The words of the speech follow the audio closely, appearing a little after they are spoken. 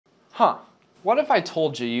Huh, what if I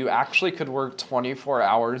told you you actually could work 24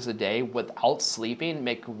 hours a day without sleeping,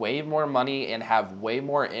 make way more money, and have way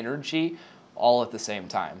more energy all at the same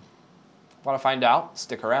time? Want to find out?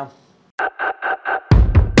 Stick around.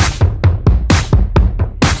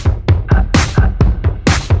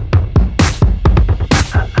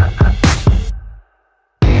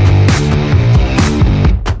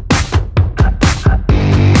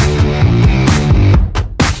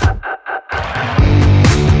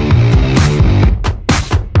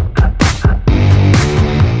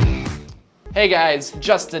 Hey guys,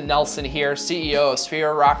 Justin Nelson here, CEO of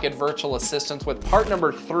Sphere Rocket Virtual Assistants with part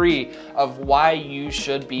number 3 of why you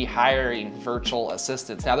should be hiring virtual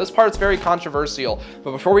assistants. Now this part's very controversial,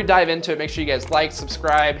 but before we dive into it, make sure you guys like,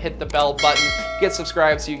 subscribe, hit the bell button, get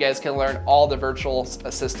subscribed so you guys can learn all the virtual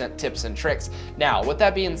assistant tips and tricks. Now, with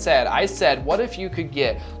that being said, I said, what if you could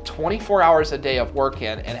get 24 hours a day of work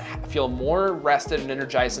in and feel more rested and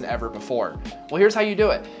energized than ever before? Well, here's how you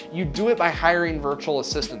do it. You do it by hiring virtual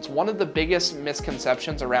assistants. One of the biggest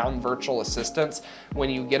misconceptions around virtual assistants when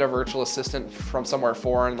you get a virtual assistant from somewhere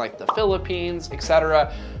foreign like the Philippines,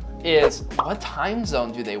 etc., is what time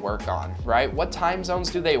zone do they work on, right? What time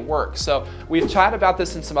zones do they work? So we've chatted about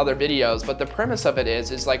this in some other videos, but the premise of it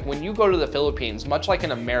is like when you go to the Philippines, much like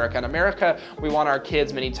in America, we want our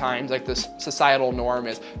kids many times, like this societal norm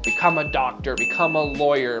is become a doctor, become a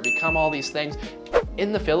lawyer, become all these things.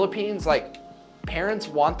 In the Philippines, like parents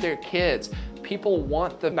want their kids. People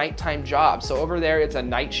want the nighttime job. So over there, it's a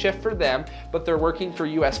night shift for them, but they're working for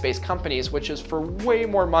US-based companies, which is for way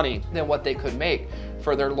more money than what they could make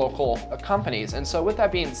for their local companies. And so with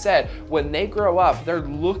that being said, when they grow up, they're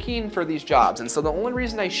looking for these jobs. And so the only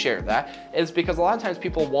reason I share that is because a lot of times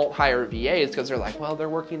people won't hire VAs because they're like, well, they're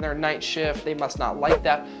working their night shift. They must not like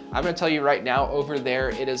that. I'm gonna tell you right now, over there,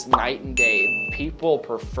 it is night and day. People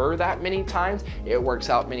prefer that many times. It works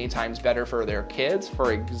out many times better for their kids.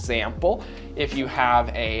 For example, if you have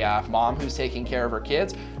a mom who's taking care of her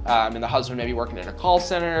kids, and the husband may be working in a call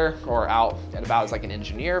center or out and about as like an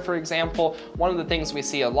engineer, for example, one of the things we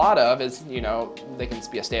see a lot of is, you know, they can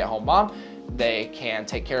be a stay-at-home mom, they can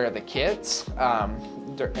take care of the kids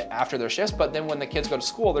after their shifts, but then when the kids go to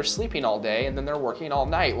school, they're sleeping all day and then they're working all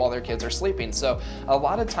night while their kids are sleeping. So a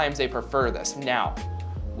lot of times they prefer this. Now,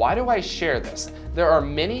 why do I share this? There are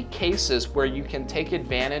many cases where you can take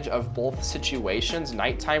advantage of both situations,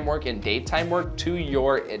 nighttime work and daytime work, to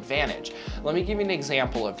your advantage. Let me give you an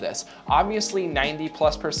example of this. Obviously,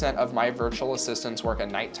 90+% of my virtual assistants work a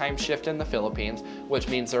nighttime shift in the Philippines, which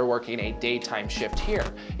means they're working a daytime shift here.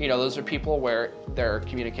 You know, those are people where they're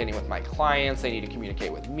communicating with my clients, they need to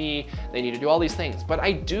communicate with me, they need to do all these things. But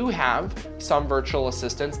I do have some virtual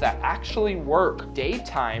assistants that actually work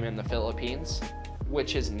daytime in the Philippines,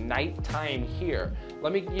 which is nighttime here.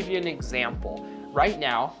 Let me give you an example. Right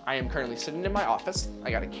now, I am currently sitting in my office.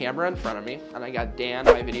 I got a camera in front of me, and I got Dan,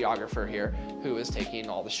 my videographer here, who is taking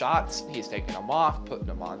all the shots. He's taking them off, putting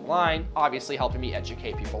them online, obviously helping me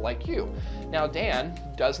educate people like you. Now, Dan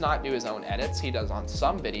does not do his own edits. He does on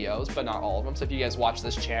some videos, but not all of them. So if you guys watch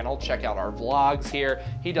this channel, check out our vlogs here.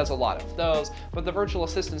 He does a lot of those, but the virtual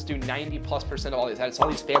assistants do 90+% of all these edits, all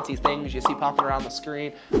these fancy things you see popping around the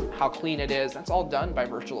screen, how clean it is, that's all done by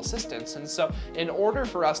virtual assistants. And so in order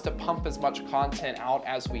for us to pump as much content out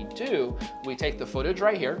as we do, we take the footage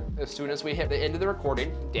right here. As soon as we hit the end of the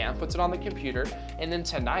recording, Dan puts it on the computer, and then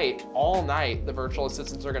tonight, all night, the virtual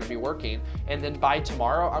assistants are gonna be working, and then by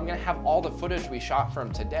tomorrow, I'm gonna have all the footage we shot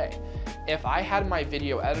from today. If I had my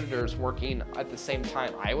video editors working at the same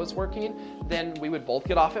time I was working, then we would both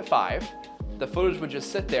get off at 5. The footage would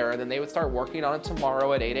just sit there, and then they would start working on it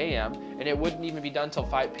tomorrow at 8 a.m. and it wouldn't even be done till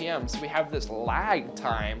 5 p.m. So we have this lag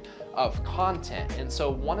time of content. And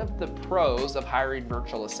so one of the pros of hiring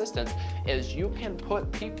virtual assistants is you can put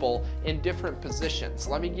people in different positions.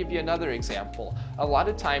 Let me give you another example. A lot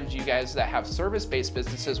of times you guys that have service-based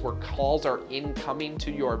businesses where calls are incoming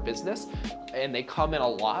to your business, and they come in a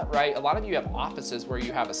lot, right? A lot of you have offices where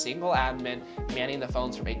you have a single admin manning the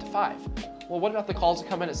phones from 8 to 5. Well, what about the calls that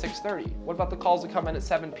come in at 6:30? What about the calls that come in at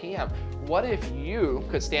 7 p.m.? What if you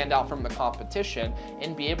could stand out from the competition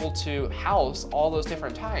and be able to house all those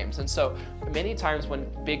different times? And so many times when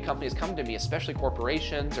big companies come to me, especially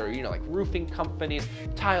corporations or, you know, like roofing companies,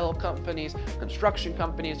 tile companies, construction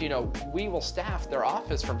companies, you know, we will staff their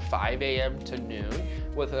office from 5 a.m. to noon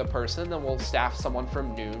with a person, then we'll staff someone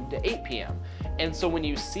from noon to 8 p.m. And so when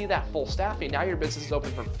you see that full staffing, now your business is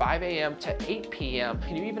open from 5 a.m. to 8 p.m.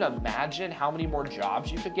 Can you even imagine how many more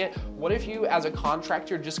jobs you could get? What if you, as a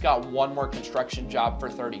contractor, just got one more construction job for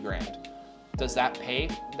 30 grand? does that pay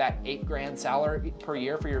that 8 grand salary per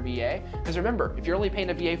year for your VA? Because remember, if you're only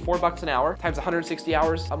paying a VA $4 an hour times 160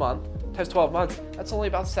 hours a month times 12 months, that's only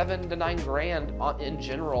about 7 to 9 grand in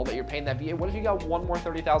general that you're paying that VA. What if you got one more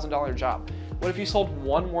 $30,000 job? What if you sold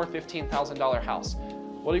one more $15,000 house?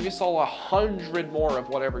 What if you sold 100 more of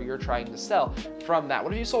whatever you're trying to sell from that?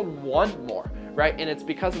 What if you sold one more, right? And it's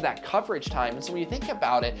because of that coverage time. And so when you think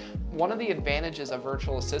about it, one of the advantages of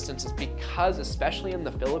virtual assistants is because, especially in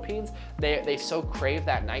the Philippines, they so crave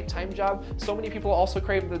that nighttime job. So many people also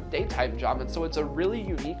crave the daytime job. And so it's a really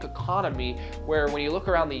unique economy where when you look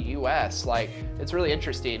around the US, like, it's really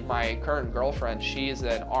interesting. My current girlfriend, she's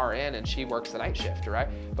an RN and she works the night shift, right?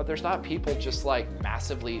 But there's not people just like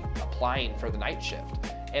massively applying for the night shift.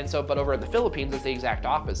 And so, but over in the Philippines, it's the exact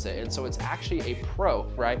opposite. And so it's actually a pro,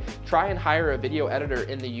 right? Try and hire a video editor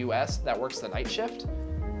in the US that works the night shift.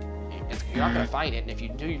 You're not gonna find it, and if you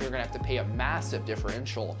do, you're gonna have to pay a massive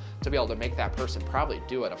differential to be able to make that person probably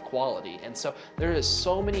do it of quality. And so there is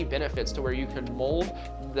so many benefits to where you can mold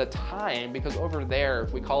the time, because over there,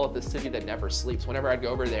 we call it the city that never sleeps. Whenever I'd go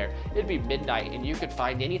over there, it'd be midnight and you could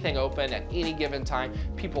find anything open at any given time,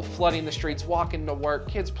 people flooding the streets, walking to work,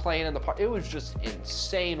 kids playing in the park. It was just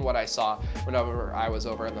insane what I saw whenever I was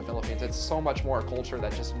over in the Philippines. It's so much more a culture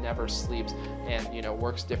that just never sleeps and, you know,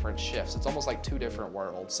 works different shifts. It's almost like two different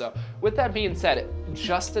worlds. So with that being said,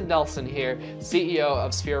 Justin Nelson here, CEO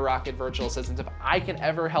of Sphere Rocket Virtual Assistants. If I can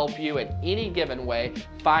ever help you in any given way,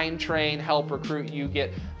 find, train, help recruit you,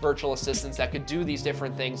 get virtual assistants that could do these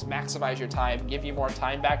different things, maximize your time, give you more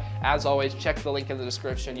time back, as always, check the link in the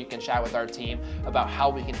description. You can chat with our team about how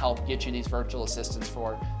we can help get you these virtual assistants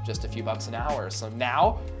for just a few bucks an hour. So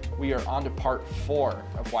now we are on to part 4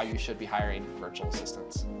 of why you should be hiring virtual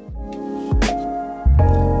assistants.